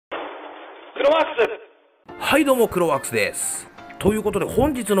クロワークス。はいどうも、クロワークスです。ということで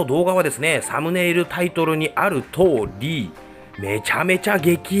本日の動画はですね、サムネイルタイトルにある通り、めちゃめちゃ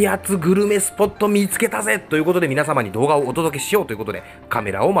激アツグルメスポット見つけたぜということで、皆様に動画をお届けしようということでカ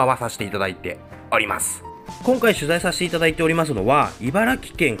メラを回させていただいております。今回取材させていただいておりますのは、茨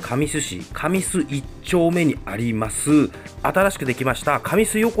城県神栖市神栖1丁目にあります新しくできました神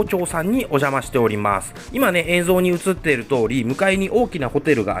栖横丁さんにお邪魔しております。今ね、映像に映っている通り、向かいに大きなホ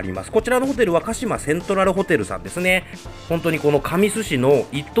テルがあります。こちらのホテルは鹿島セントラルホテルさんですね。本当にこの神栖市の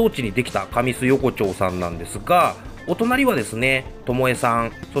一等地にできた神栖横丁さんなんですが、お隣はですね、ともえさ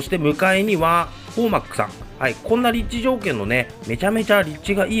ん、そして向かいにはフォーマックさん。はい、こんな立地条件のね、めちゃめちゃ立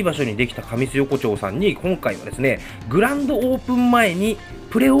地がいい場所にできた神栖横丁さんに、今回はですね、グランドオープン前に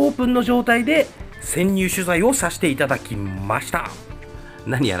プレオープンの状態で潜入取材をさせていただきました。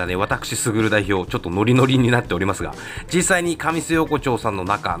何やらね、私すぐる代表ちょっとノリノリになっておりますが、実際に神栖横丁さんの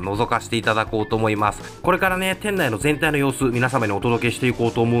中覗かせていただこうと思います。これからね、店内の全体の様子皆様にお届けしていこ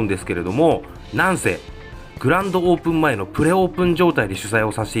うと思うんですけれども、なんせグランドオープン前のプレオープン状態で取材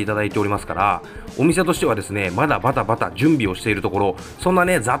をさせていただいておりますから、お店としてはですね、まだバタバタ準備をしているところ、そんな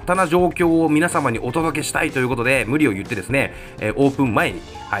ね、雑多な状況を皆様にお届けしたいということで、無理を言ってですね、オープン前に、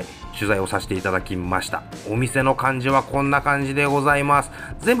取材をさせていただきました。お店の感じはこんな感じでございます。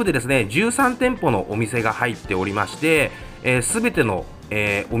全部でですね、13店舗のお店が入っておりまして、すべての、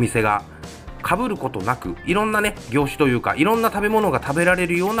お店が被ることなく、いろんなね、業種というか、いろんな食べ物が食べられ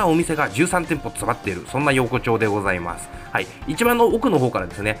るようなお店が13店舗詰まっている、そんな横丁でございます。はい、一番の奥の方から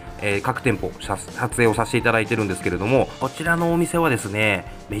ですね、各店舗撮影をさせていただいてるんですけれども、こちらのお店はですね、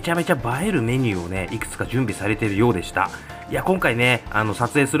めちゃめちゃ映えるメニューをね、いくつか準備されているようでした。いや、今回ね、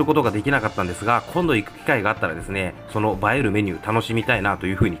撮影することができなかったんですが、今度行く機会があったらですね、その映えるメニュー楽しみたいなと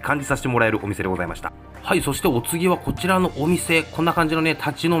いう風に感じさせてもらえるお店でございました。はい、そしてお次はこちらのお店、こんな感じのね、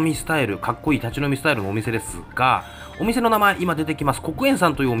立ち飲みスタイル、かっこいい立ち飲みスタイルのお店ですが、お店の名前、今出てきます、黒園さ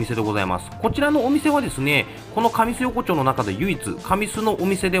んというお店でございます。こちらのお店はですね、この神栖横丁の中で唯一、神栖のお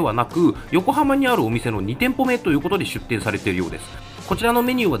店ではなく、横浜にあるお店の2店舗目ということで出店されているようです。こちらの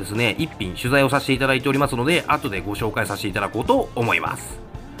メニューはですね、一品取材をさせていただいておりますので、後でご紹介させていただこうと思います。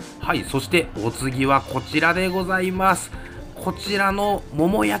はい、そしてお次はこちらでございます。こちらの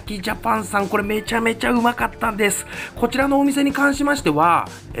桃焼きジャパンさん、これめちゃめちゃうまかったんです。こちらのお店に関しましては、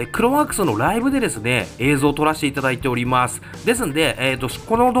クロワークスのライブでですね、映像を撮らせていただいております。ですんで、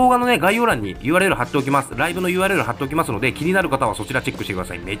この動画のね、概要欄に URL 貼っておきます。ライブの URL 貼っておきますので、気になる方はそちらチェックしてくだ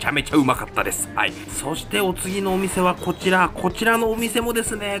さい。めちゃめちゃうまかったです。はい。そしてお次のお店はこちら。こちらのお店もで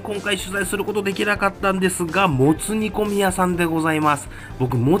すね、今回取材することできなかったんですが、もつ煮込み屋さんでございます。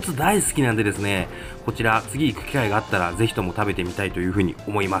僕、もつ大好きなんでですね、こちら次行く機会があったらぜひとも食べてみたいというふうに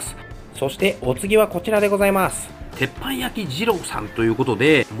思います。そしてお次はこちらでございます。鉄板焼き二郎さんということ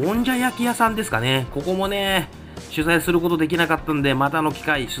で、もんじゃ焼き屋さんですかね。ここもね、取材することできなかったんで、またの機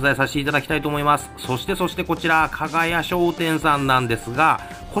会取材させていただきたいと思います。そしてこちら、加賀屋商店さんなんですが、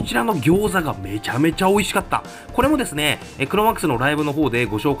こちらの餃子がめちゃめちゃ美味しかった。これもですね、クロマックスのライブの方で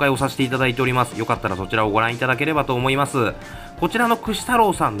ご紹介をさせていただいております。よかったらそちらをご覧いただければと思います。こちらの串太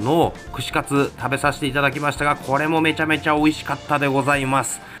郎さんの串カツ食べさせていただきましたが、これもめちゃめちゃ美味しかったでございま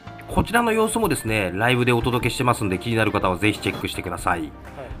す。こちらの様子もですね、ライブでお届けしてますんで、気になる方はぜひチェックしてください。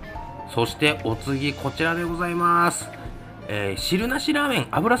そしてお次こちらでございます。汁なしラーメン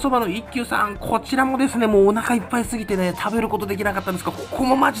油そばの一休さん、こちらもですね、もうお腹いっぱいすぎてね、食べることできなかったんですが、ここ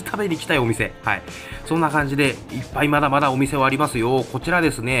もマジ食べに行きたいお店。はい、そんな感じでいっぱいまだまだお店はありますよ。こちら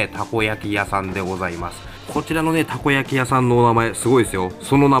ですね、たこ焼き屋さんでございます。こちらのね、たこ焼き屋さんのお名前すごいですよ。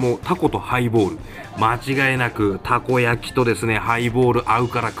その名もタコとハイボール。間違いなくたこ焼きとですね、ハイボール合う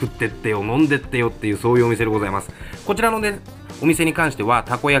から食ってってよ、飲んでってよっていう、そういうお店でございます。こちらのね、お店に関しては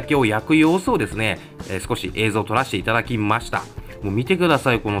たこ焼きを焼く様子をですね、少し映像を撮らせていただきました。もう見てくだ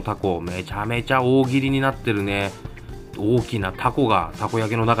さい、このタコめちゃめちゃ大切りになってるね。大きなタコがたこ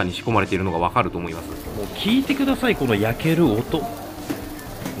焼きの中に仕込まれているのがわかると思います。もう聞いてください、この焼ける音、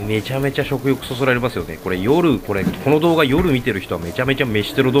めちゃめちゃ食欲そそられますよね。この動画夜見てる人はめちゃめちゃ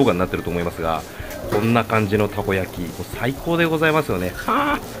飯テロ動画になってると思いますが、こんな感じのたこ焼きもう最高でございますよね。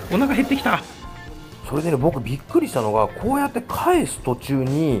はあ、お腹減ってきた。それでね、僕びっくりしたのが、こうやって返す途中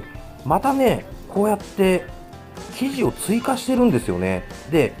にまたね、こうやって生地を追加してるんですよね。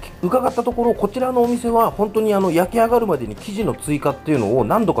で、伺ったところ、こちらのお店は本当に焼き上がるまでに生地の追加っていうのを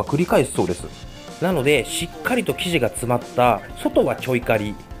何度か繰り返すそうです。なのでしっかりと生地が詰まった、外はちょいカ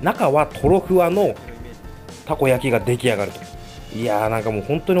リ、中はとろふわのたこ焼きが出来上がると。いやー、なんかもう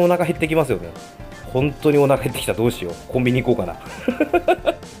本当にお腹減ってきますよね。本当にお腹減ってきた。どうしよう、コンビニ行こうかな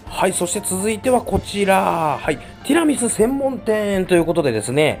はい、そして続いてはこちら、はい、ティラミス専門店ということでで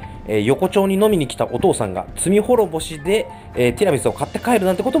すね、横丁に飲みに来たお父さんが罪滅ぼしで、ティラミスを買って帰る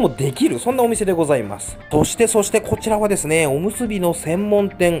なんてこともできる、そんなお店でございます。そしてこちらはですね、おむすびの専門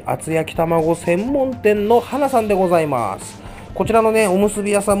店、厚焼き卵専門店の花さんでございます。こちらのね、おむす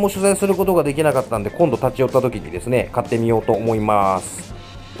び屋さんも取材することができなかったんで、今度立ち寄った時にですね、買ってみようと思います。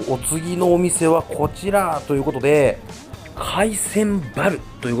お次のお店はこちらということで、海鮮バル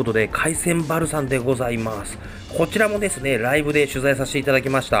ということで、海鮮バルさんでございます。こちらもですね、ライブで取材させていただき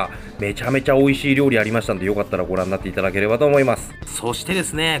ました。めちゃめちゃ美味しい料理ありましたんで、よかったらご覧になっていただければと思います。そしてで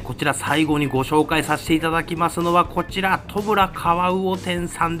すね、こちら最後にご紹介させていただきますのは、こちら、戸村川魚店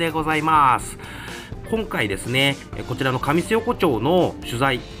さんでございます。今回ですね、こちらの神栖横丁の取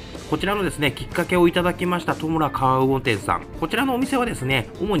材、こちらのですね、きっかけをいただきました戸村川魚店さん。こちらのお店はですね、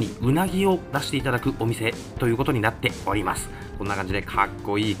主にうなぎを出していただくお店ということになっております。こんな感じでかっ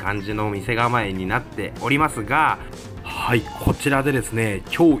こいい感じのお店構えになっておりますが、はい、こちらでですね、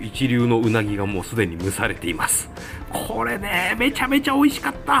超一流のうなぎがもうすでに蒸されています。これね、めちゃめちゃ美味し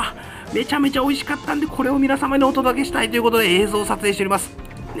かった。めちゃめちゃ美味しかったんで、これを皆様にお届けしたいということで映像を撮影しております。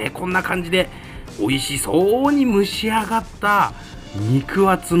ね、こんな感じで美味しそうに蒸し上がった肉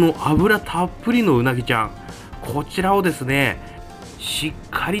厚の脂たっぷりのうなぎちゃん、こちらをですね、しっ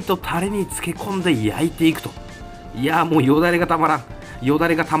かりとタレに漬け込んで焼いていくと。いやー、もうよだれがたまらん、よだ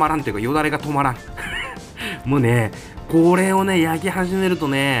れがたまらんっていうか、よだれが止まらんもうね、これをね、焼き始めると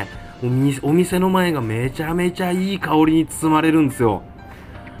ね、お店の前がめちゃめちゃいい香りに包まれるんですよ。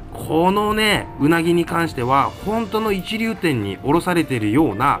このね、うなぎに関しては本当の一流店に卸されている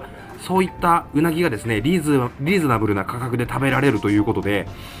ような、そういったうなぎがですね、リーズナブルな価格で食べられるということで、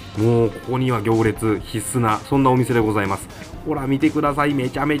もうここには行列必須な、そんなお店でございます。ほら見てください、め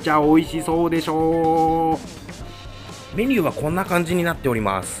ちゃめちゃ美味しそうでしょう。メニューはこんな感じになっており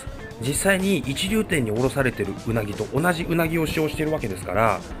ます。実際に一流店に卸されているうなぎと同じうなぎを使用しているわけですか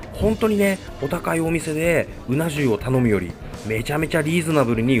ら、本当にね、お高いお店でうな重を頼むよりめちゃめちゃリーズナ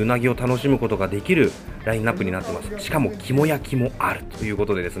ブルにうなぎを楽しむことができるラインナップになってます。しかも肝焼きもあるというこ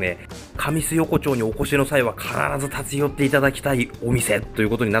とでですね、神栖横丁にお越しの際は必ず立ち寄っていただきたいお店という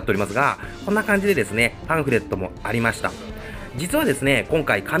ことになっておりますが、こんな感じでですね、パンフレットもありました。実はですね、今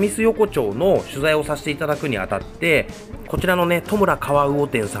回神栖横丁の取材をさせていただくにあたって、こちらのね、戸村川魚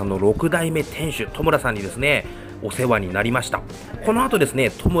店さんの6代目店主戸村さんにですね、お世話になりました。この後ですね、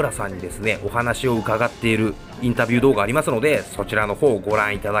戸村さんにですね、お話を伺っているインタビュー動画ありますので、そちらの方をご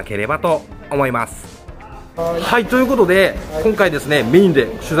覧いただければと思います。はい、ということで、今回ですね、メインで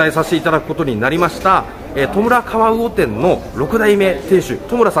取材させていただくことになりました、戸村川魚店の6代目店主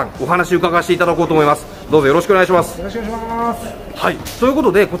戸村さん、お話を伺わせていただこうと思います。どうぞよろしくお願いします。よろしくお願いします。はい、というこ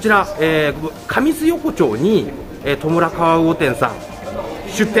とで、こちら、神栖横丁に、戸村川魚店さん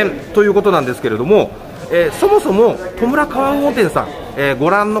出店ということなんですけれども、そもそも戸村川魚店さん、ご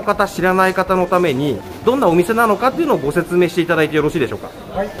覧の方、知らない方のためにどんなお店なのかっていうのをご説明していただいてよろしいでしょうか。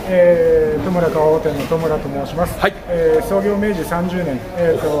はい、戸村川魚店の戸村と申します。はい、創業明治30年、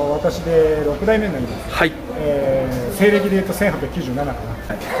私で6代目になります。はい、西暦でいうと1897かな。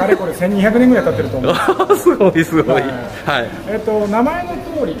かれこれ1200年ぐらい経ってると思う。すごいすごい。はい。名前の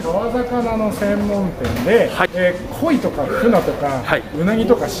通り川魚の専門店で、はい、鯉とかフナとか、はい、うなぎ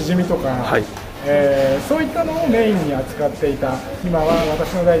とかシジミとか。はい、そういったのをメインに扱っていた。今は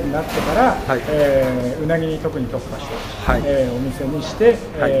私の代になってから、はい、うなぎに特に特化して、はい、お店にして、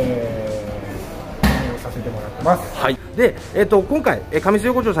はい、させてもらってます。はい、で、今回神栖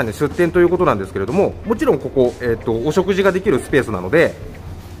横丁さんに出店ということなんですけれども、もちろんここ、お食事ができるスペースなので、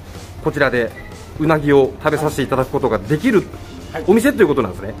こちらでうなぎを食べさせていただくことができる、はい、お店ということな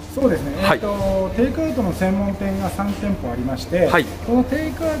んですね。そうですね、はい、テイクアウトの専門店が3店舗ありまして、はい、このテ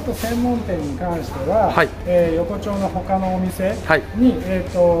イクアウト専門店に関しては、はい、横丁の他のお店に、はい、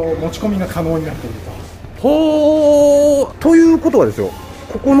持ち込みが可能になっていると。ほー、ということはですよ、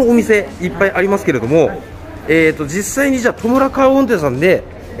ここのお店いっぱいありますけれども、はい、実際にじゃあ戸村川魚店さんで、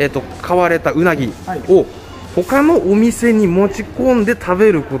買われたうなぎを他のお店に持ち込んで食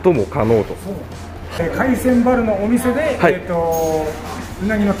べることも可能と。海鮮バルのお店で、はい、う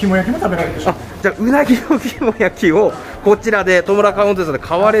なぎの肝焼きも食べられるでしょう。じゃあうなぎの肝焼きをこちらで戸村川魚店さんで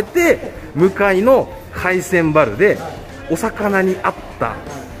買われて、向かいの海鮮バルでお魚に合った、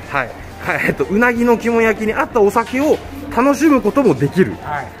はい、うなぎの肝焼きに合ったお酒を楽しむこともできる。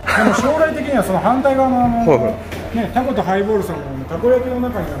はい、でも将来的にはその反対側のね、タコとハイボールさんのたこ焼きの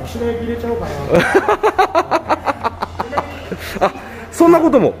中に白焼き入れちゃおうかな。あ、そんな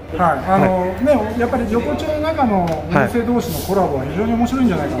ことも。はい、ね、やっぱり横丁の中のお店同士のコラボは非常に面白いん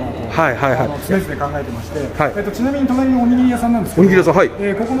じゃないかなと、常々考えてまして、ちなみに隣のおにぎり屋さんなんですけど、こ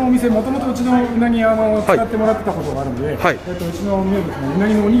このお店、もともとうちのうなぎ使ってもらってたことがあるので、うちの名物のうな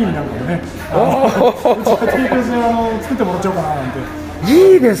ぎのおにぎりなんかもね、うちが提供して作ってもらっちゃおうかななんて。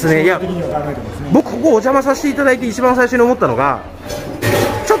いいですね。いや、僕ここお邪魔させていただいて一番最初に思ったのが、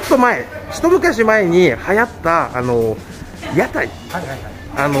ちょっと前、一昔前に流行った屋台、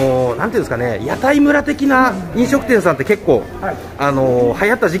なんていうんですかね、屋台村的な飲食店さんって結構、流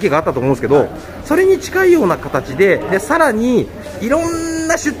行った時期があったと思うんですけど、それに近いような形で、さらにいろん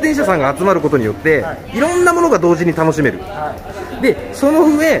な出店者さんが集まることによって、いろんなものが同時に楽しめる。で、その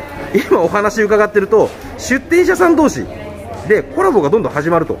上、今お話伺ってると、出店者さん同士でコラボがどんどん始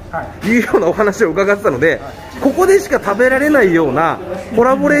まるというようなお話を伺ってたので、ここでしか食べられないようなコ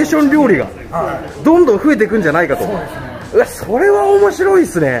ラボレーション料理がどんどん増えていくんじゃないかと。それは面白いで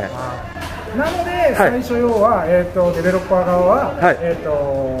すね。なので最初要はデベロッパー側は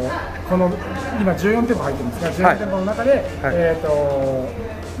この今14店舗入ってるんですが、14店舗の中で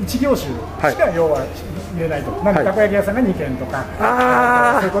1業種しか要は入れないと。なんでたこ焼き屋さんが2軒とか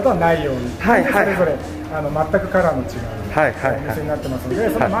そういうことはないように、それぞれ全くカラーの違うお店になってますので、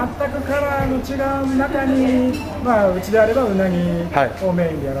その全くカラーの違う中に、うちであればうなぎをメ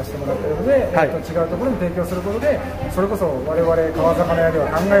インでやらせてもらっているので、違うところに提供することで、それこそ我々川魚屋では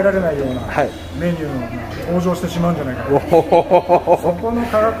考えられないようなメニューが登場してしまうんじゃないかと。そこの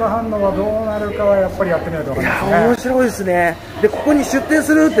化学反応はどうなるかはやっぱりやってみないと分からないですね。面白いですね。で、ここに出店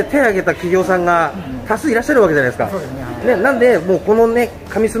するって手を挙げた企業さんが多数いらっしゃるわけじゃないですか。なんでもうこのね、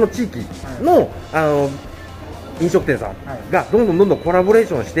神栖の地域の飲食店さんがどんどんコラボレー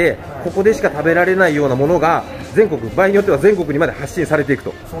ションして、ここでしか食べられないようなものが全国、場合によっては全国にまで発信されていく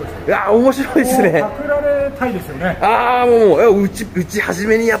と。いやー、面白いですね。パクられたいですよね。もううち初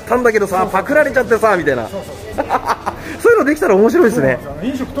めにやったんだけどさ、パクられちゃってさみたいな、そういうのできたら面白いですね。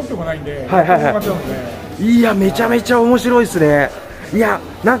飲食特許がないんで、いや、めちゃめちゃ面白いですね。いや、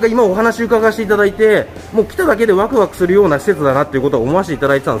なんか今お話伺わせていただいて、もう来ただけでワクワクするような施設だなっていうことは思わせていた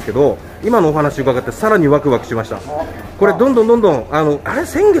だいてたんですけど、今のお話伺ってさらにワクワクしました。これどんどんあれ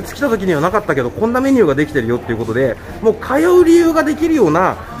先月来た時にはなかったけどこんなメニューができてるよっていうことで、もう通う理由ができるよう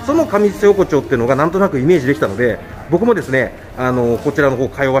な、その神栖横丁っていうのがなんとなくイメージできたので、僕もですね、こちらの方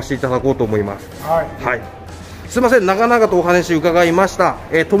通わせていただこうと思います。すみません、長々とお話伺いました。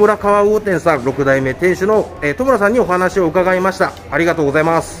戸村川魚店さん6代目店主の、戸村さんにお話を伺いました。ありがとうござい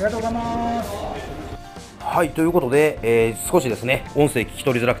ます。ありがとうございます。はい、ということで、少しですね、音声聞き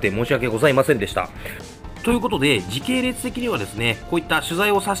取りづらくて申し訳ございませんでした。ということで、時系列的にはですね、こういった取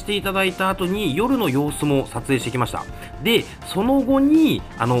材をさせていただいた後に夜の様子も撮影してきました。で、その後に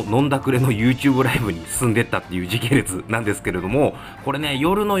飲んだくれの YouTube ライブに進んでったっていう時系列なんですけれども、これね、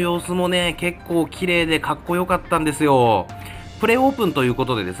夜の様子もね、結構綺麗でかっこよかったんですよ。プレオープンというこ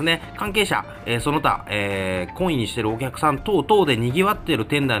とでですね、関係者、その他、懇意にしているお客さん等々で賑わっている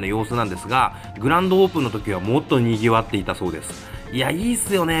店内の様子なんですが、グランドオープンの時はもっと賑わっていたそうです。いや、いいっ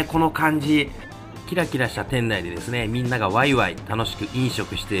すよね、この感じ。キラキラした店内でですね、みんながワイワイ楽しく飲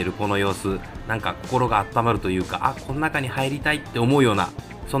食しているこの様子、なんか心が温まるというか、この中に入りたいって思うような、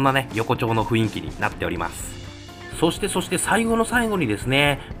そんなね、横丁の雰囲気になっております。そして最後の最後にです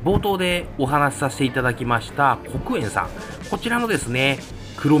ね、冒頭でお話しさせていただきました黒園さん、こちらのですね、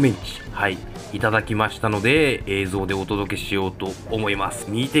黒メンチ、いただきましたので、映像でお届けしようと思います。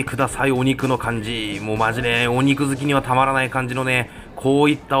見てください、お肉の感じ。もうマジね、お肉好きにはたまらない感じのね、こう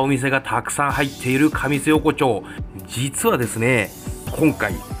いったお店がたくさん入っている神栖横丁。実はですね、今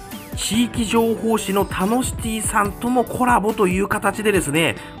回、地域情報誌の楽cityさんともコラボという形でです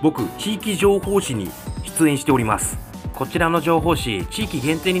ね、僕、地域情報誌に出演しております。こちらの情報誌、地域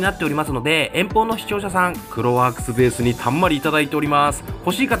限定になっておりますので、遠方の視聴者さん、クロワークスベースにたんまりいただいております。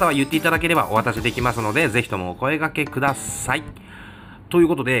欲しい方は言っていただければお渡しできますので、ぜひともお声掛けください。という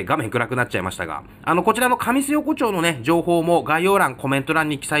ことで、画面暗くなっちゃいましたが、こちらの神栖横丁のね、情報も概要欄、コメント欄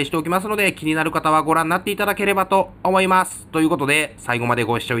に記載しておきますので、気になる方はご覧になっていただければと思います。ということで、最後まで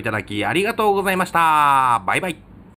ご視聴いただきありがとうございました。バイバイ。